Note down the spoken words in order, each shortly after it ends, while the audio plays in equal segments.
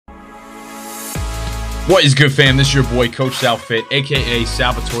What is good, fam? This is your boy, Coach Sal Fit, aka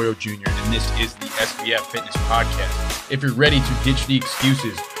Salvatore Jr., and this is the SBF Fitness Podcast. If you're ready to ditch the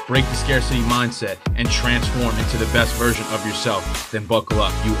excuses, break the scarcity mindset, and transform into the best version of yourself, then buckle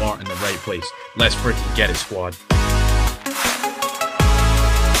up. You are in the right place. Let's freaking get it, squad.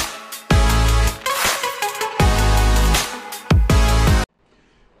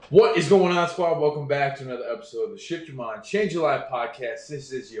 What is going on, squad? Welcome back to another episode of the Shift Your Mind, Change Your Life podcast.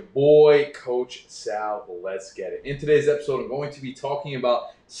 This is your boy, Coach Sal. Let's get it. In today's episode, I'm going to be talking about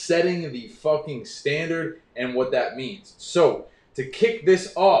setting the fucking standard and what that means. So, to kick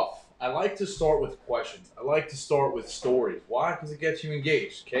this off, I like to start with questions. I like to start with stories. Why? Because it gets you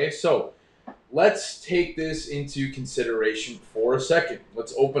engaged, okay? So, let's take this into consideration for a second.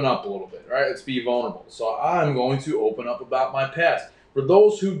 Let's open up a little bit, all right? Let's be vulnerable. So, I'm going to open up about my past. For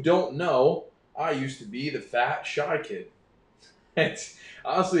those who don't know, I used to be the fat, shy kid.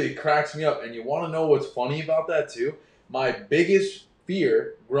 Honestly, it cracks me up. And you want to know what's funny about that too? My biggest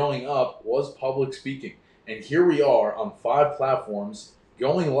fear growing up was public speaking. And here we are on 5 platforms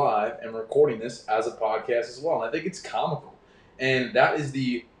going live and recording this as a podcast as well. And I think it's comical. And that is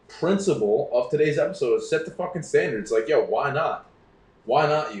the principle of today's episode, is set the fucking standards. Like, yo, why not? Why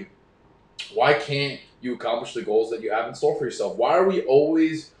not you? Why can't you accomplish the goals that you have in store for yourself? Why are we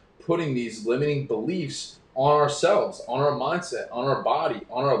always putting these limiting beliefs on ourselves, on our mindset, on our body,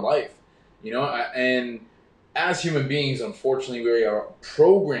 on our life? You know, and as human beings, unfortunately, we are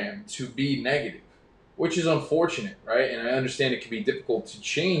programmed to be negative, which is unfortunate, right? And I understand it can be difficult to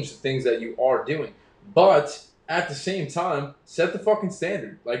change the things that you are doing. But at the same time, set the fucking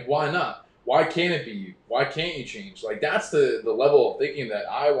standard. Like, why not? Why can't it be you? Why can't you change? Like, that's the level of thinking that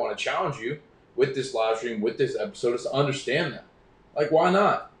I want to challenge you with this live stream, with this episode, is to understand that. Like, why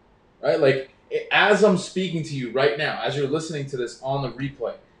not? Right? Like, as I'm speaking to you right now, as you're listening to this on the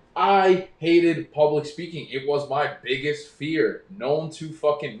replay, I hated public speaking. It was my biggest fear, known to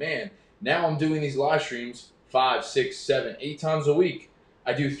fucking man. Now I'm doing these live streams 5, 6, 7, 8 times a week.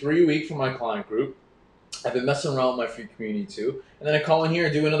 I do 3 a week for my client group. I've been messing around with my free community too. And then I call in here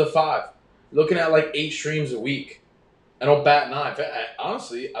and do another 5. Looking at like 8 streams a week. I don't bat an eye.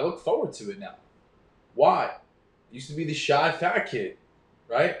 Honestly, I look forward to it now. Why? Used to be the shy fat kid,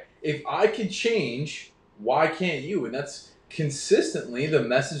 right? If I could change, why can't you? And that's consistently the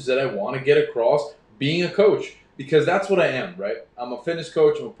message that I want to get across being a coach, because that's what I am, right? I'm a fitness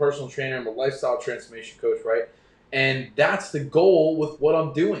coach, I'm a personal trainer, I'm a lifestyle transformation coach, right? And that's the goal with what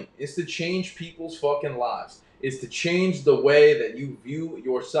I'm doing, is to change people's fucking lives, is to change the way that you view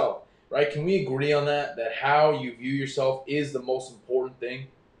yourself, right? Can we agree on that? That how you view yourself is the most important thing,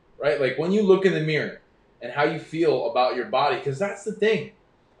 right? Like, when you look in the mirror and how you feel about your body, because that's the thing.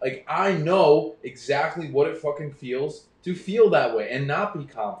 Like, I know exactly what it fucking feels to feel that way and not be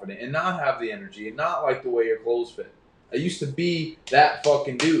confident and not have the energy and not like the way your clothes fit. I used to be that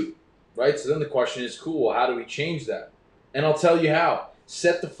fucking dude, right? So then the question is, cool, how do we change that? And I'll tell you how.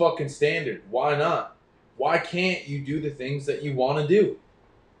 Set the fucking standard. Why not? Why can't you do the things that you want to do?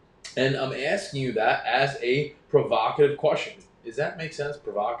 And I'm asking you that as a provocative question. Does that make sense?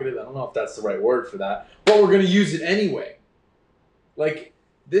 Provocative? I don't know if that's the right word for that, but we're going to use it anyway. Like,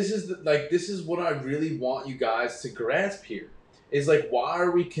 this is what I really want you guys to grasp here. Is like, why are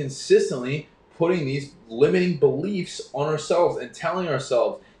we consistently putting these limiting beliefs on ourselves and telling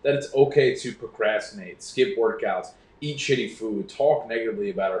ourselves that it's okay to procrastinate, skip workouts, eat shitty food, talk negatively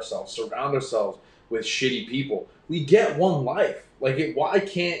about ourselves, surround ourselves with shitty people? We get one life. Like, why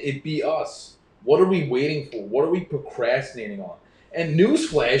can't it be us? What are we waiting for? What are we procrastinating on? And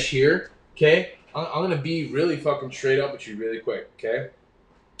newsflash here, okay? I'm going to be really fucking straight up with you really quick, okay?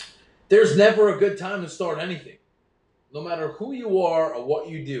 There's never a good time to start anything. No matter who you are or what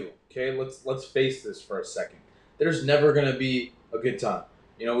you do, okay? Let's face this for a second. There's never going to be a good time.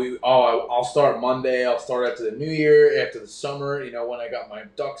 You know, I'll start Monday. I'll start after the New Year, after the summer, you know, when I got my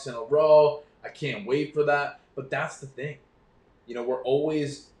ducks in a row. I can't wait for that. But that's the thing. You know, we're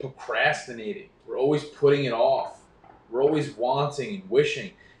always procrastinating. We're always putting it off. We're always wanting and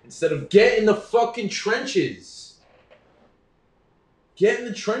wishing. Instead of get in the fucking trenches. Get in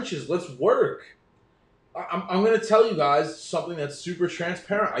the trenches. Let's work. I'm going to tell you guys something that's super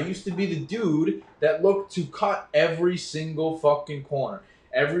transparent. I used to be the dude that looked to cut every single fucking corner.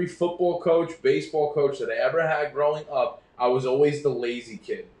 Every football coach, baseball coach that I ever had growing up, I was always the lazy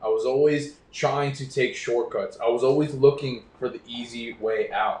kid. I was always trying to take shortcuts. I was always looking for the easy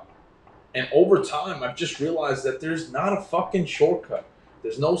way out. And over time, I've just realized that there's not a fucking shortcut.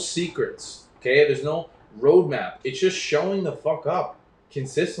 There's no secrets, okay? There's no roadmap. It's just showing the fuck up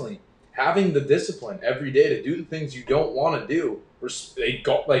consistently. Having the discipline every day to do the things you don't want to do.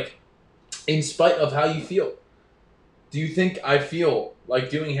 in spite of how you feel. Do you think I feel like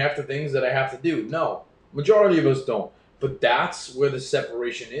doing half the things that I have to do? No. Majority of us don't. But that's where the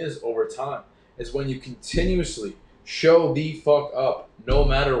separation is over time. Is when you continuously show the fuck up no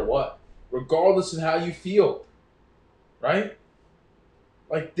matter what. Regardless of how you feel. Right?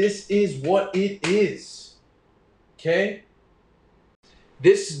 Like this is what it is. Okay?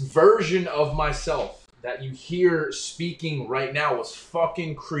 This version of myself that you hear speaking right now was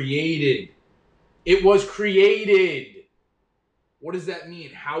fucking created. It was created. What does that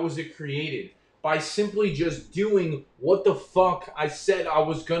mean? How was it created? By simply just doing what the fuck I said I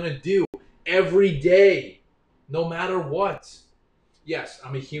was gonna do every day, no matter what. Yes,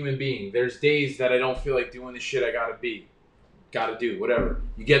 I'm a human being. There's days that I don't feel like doing the shit I gotta do, whatever.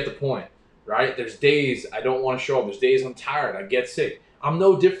 You get the point, right? There's days I don't want to show up. There's days I'm tired. I get sick. I'm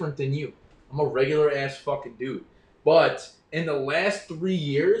no different than you. I'm a regular ass fucking dude. But in the last 3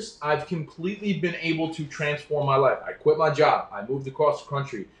 years, I've completely been able to transform my life. I quit my job. I moved across the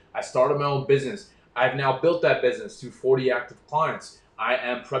country. I started my own business. I've now built that business to 40 active clients. I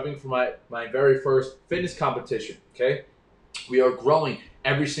am prepping for my very first fitness competition, okay? We are growing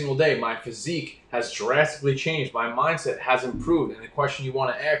every single day. My physique has drastically changed. My mindset has improved. And the question you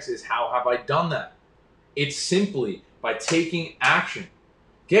want to ask is, how have I done that? It's simply by taking action.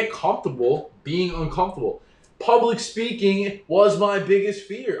 Get comfortable being uncomfortable. Public speaking was my biggest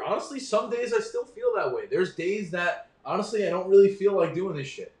fear. Honestly, some days I still feel that way. There's days that, honestly, I don't really feel like doing this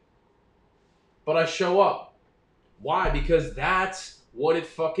shit. But I show up. Why? Because that's what it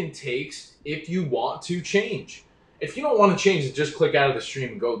fucking takes if you want to change. If you don't want to change, just click out of the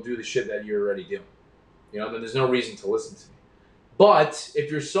stream and go do the shit that you're already doing. Then there's no reason to listen to me. But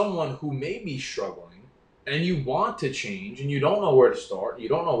if you're someone who may be struggling and you want to change and you don't know where to start, you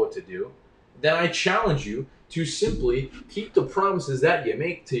don't know what to do, then I challenge you to simply keep the promises that you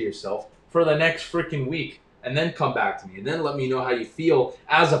make to yourself for the next freaking week and then come back to me and then let me know how you feel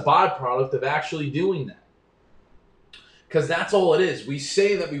as a byproduct of actually doing that. Because that's all it is. We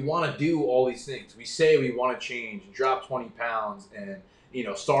say that we want to do all these things. We say we want to change and drop 20 pounds and,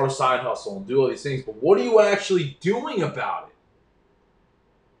 start a side hustle and do all these things. But what are you actually doing about it?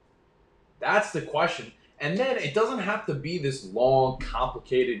 That's the question. And then it doesn't have to be this long,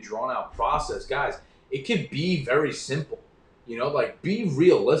 complicated, drawn-out process. Guys, it can be very simple. Be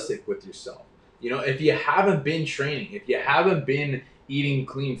realistic with yourself. If you haven't been training, if you haven't been eating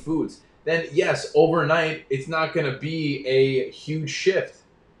clean foods, then yes, overnight, it's not going to be a huge shift.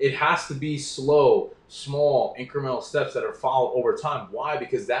 It has to be slow, small, incremental steps that are followed over time. Why?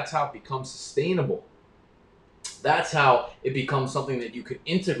 Because that's how it becomes sustainable. That's how it becomes something that you could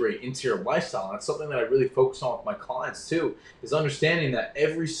integrate into your lifestyle. And that's something that I really focus on with my clients too, is understanding that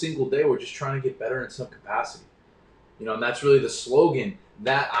every single day we're just trying to get better in some capacity. And that's really the slogan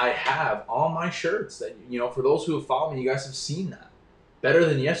that I have on my shirts that, for those who have followed me, you guys have seen that. Better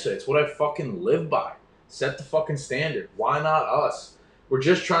than yesterday. It's what I fucking live by. Set the fucking standard. Why not us? We're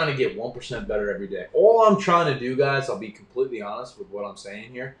just trying to get 1% better every day. All I'm trying to do, guys, I'll be completely honest with what I'm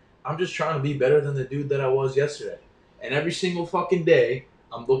saying here. I'm just trying to be better than the dude that I was yesterday. And every single fucking day,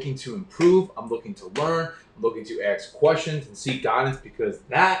 I'm looking to improve. I'm looking to learn. I'm looking to ask questions and seek guidance because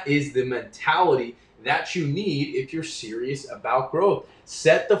that is the mentality that you need if you're serious about growth.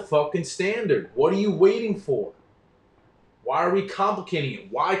 Set the fucking standard. What are you waiting for? Why are we complicating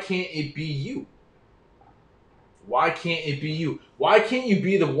it? Why can't it be you? Why can't it be you? Why can't you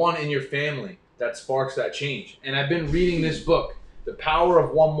be the one in your family that sparks that change? And I've been reading this book, The Power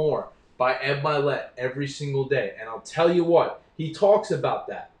of One More, by Ed Mylett, every single day. And I'll tell you what, he talks about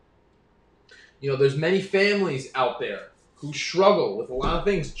that. There's many families out there who struggle with a lot of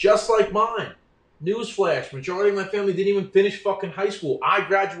things, just like mine. Newsflash, majority of my family didn't even finish fucking high school. I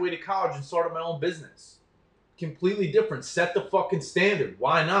graduated college and started my own business. Completely different. Set the fucking standard.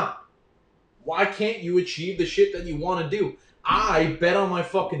 Why not? Why can't you achieve the shit that you want to do? I bet on my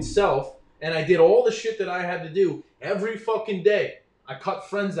fucking self and I did all the shit that I had to do every fucking day. I cut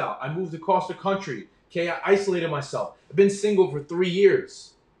friends out. I moved across the country. Okay, I isolated myself. I've been single for 3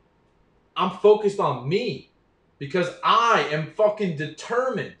 years. I'm focused on me because I am fucking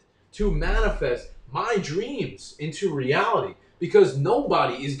determined to manifest my dreams into reality because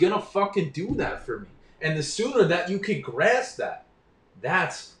nobody is gonna fucking do that for me. And the sooner that you can grasp that,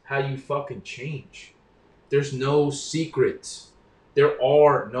 that's how you fucking change. There's no secrets. There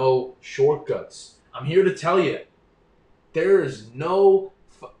are no shortcuts. I'm here to tell you, there is no,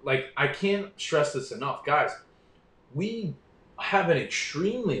 I can't stress this enough. Guys, we have an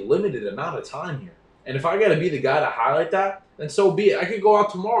extremely limited amount of time here. And if I got to be the guy to highlight that, then so be it. I could go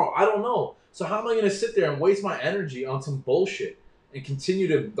out tomorrow. I don't know. So how am I going to sit there and waste my energy on some bullshit and continue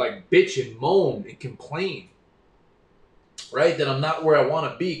to like bitch and moan and complain, right? That I'm not where I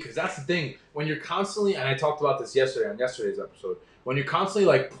want to be. Because that's the thing. When you're constantly, and I talked about this yesterday on yesterday's episode, when you're constantly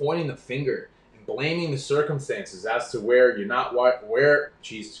like pointing the finger and blaming the circumstances as to where you're not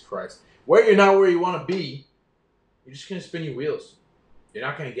Jesus Christ, where you're not where you want to be, you're just going to spin your wheels. You're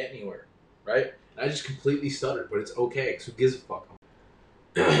not going to get anywhere, right? And I just completely stuttered, but it's okay, because who gives a fuck?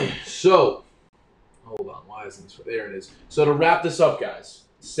 So, hold on, why isn't this? There it is. So to wrap this up, guys,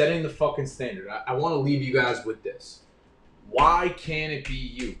 setting the fucking standard, I want to leave you guys with this. Why can't it be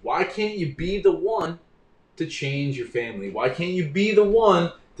you? Why can't you be the one to change your family? Why can't you be the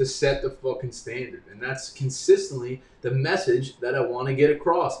one to set the fucking standard? And that's consistently the message that I want to get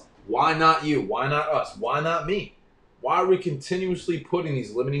across. Why not you? Why not us? Why not me? Why are we continuously putting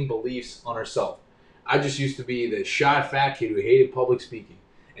these limiting beliefs on ourselves? I just used to be the shy fat kid who hated public speaking.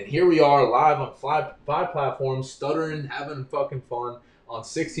 And here we are live on five platforms, stuttering, having fucking fun on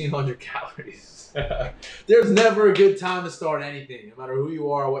 1,600 calories. There's never a good time to start anything, no matter who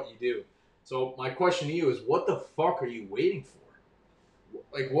you are or what you do. So my question to you is, what the fuck are you waiting for?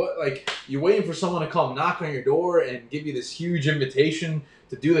 Like you're waiting for someone to come knock on your door and give you this huge invitation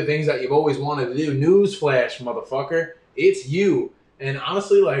to do the things that you've always wanted to do. Newsflash, motherfucker. It's you. And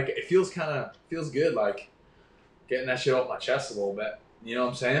honestly, like, it feels good, like, getting that shit off my chest a little bit. You know what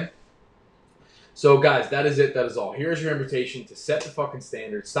I'm saying? So, guys, that is it. That is all. Here's your invitation to set the fucking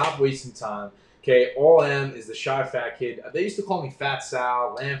standard. Stop wasting time. Okay, all I am is the shy fat kid. They used to call me Fat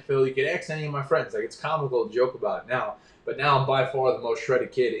Sal, Landfill. You could ask any of my friends. Like, it's comical to joke about it now. But now I'm by far the most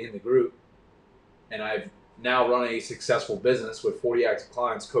shredded kid in the group. And I've now run a successful business with 40 active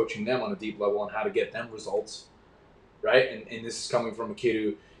clients, coaching them on a deep level on how to get them results. Right? And this is coming from a kid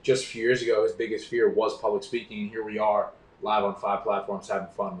who just a few years ago, his biggest fear was public speaking. And here we are, live on 5 platforms, having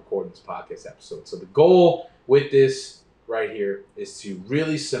fun recording this podcast episode. So the goal with this right here is to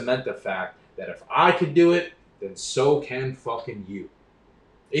really cement the fact that if I could do it, then so can fucking you.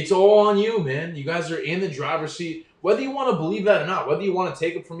 It's all on you, man. You guys are in the driver's seat. Whether you want to believe that or not, whether you want to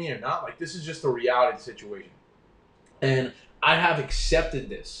take it from me or not, like, this is just a reality situation. And I have accepted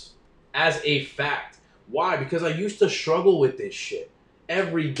this as a fact. Why? Because I used to struggle with this shit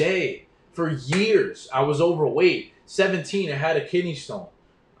every day. For years, I was overweight. 17, I had a kidney stone.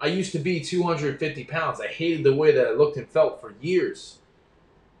 I used to be 250 pounds. I hated the way that I looked and felt for years.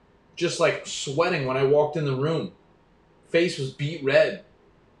 Just like sweating when I walked in the room. Face was beet red.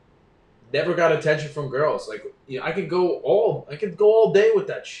 Never got attention from girls. Like, you know, I could go all day with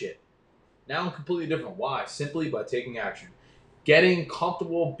that shit. Now I'm completely different. Why? Simply by taking action. Getting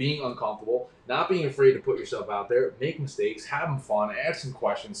comfortable, being uncomfortable, not being afraid to put yourself out there, make mistakes, having fun, asking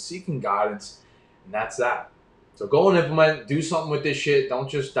questions, seeking guidance, and that's that. So go and implement, do something with this shit. Don't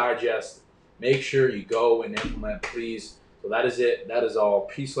just digest. Make sure you go and implement, please. So that is it. That is all.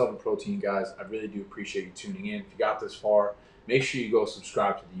 Peace, love, and protein, guys. I really do appreciate you tuning in. If you got this far, make sure you go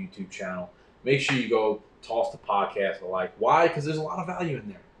subscribe to the YouTube channel. Make sure you go toss the podcast a like. Why? Because there's a lot of value in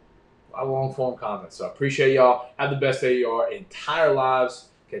there. A lot of long-form content. So I appreciate y'all. Have the best day of your entire lives.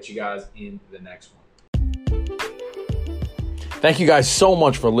 Catch you guys in the next one. Thank you guys so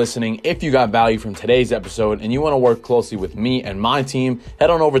much for listening. If you got value from today's episode and you want to work closely with me and my team,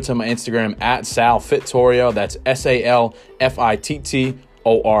 head on over to my Instagram at SalFittorio. That's SalFittorio,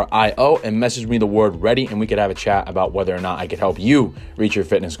 and message me the word ready, and we could have a chat about whether or not I could help you reach your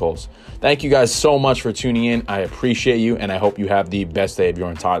fitness goals. Thank you guys so much for tuning in. I appreciate you, and I hope you have the best day of your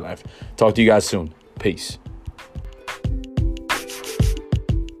entire life. Talk to you guys soon. Peace.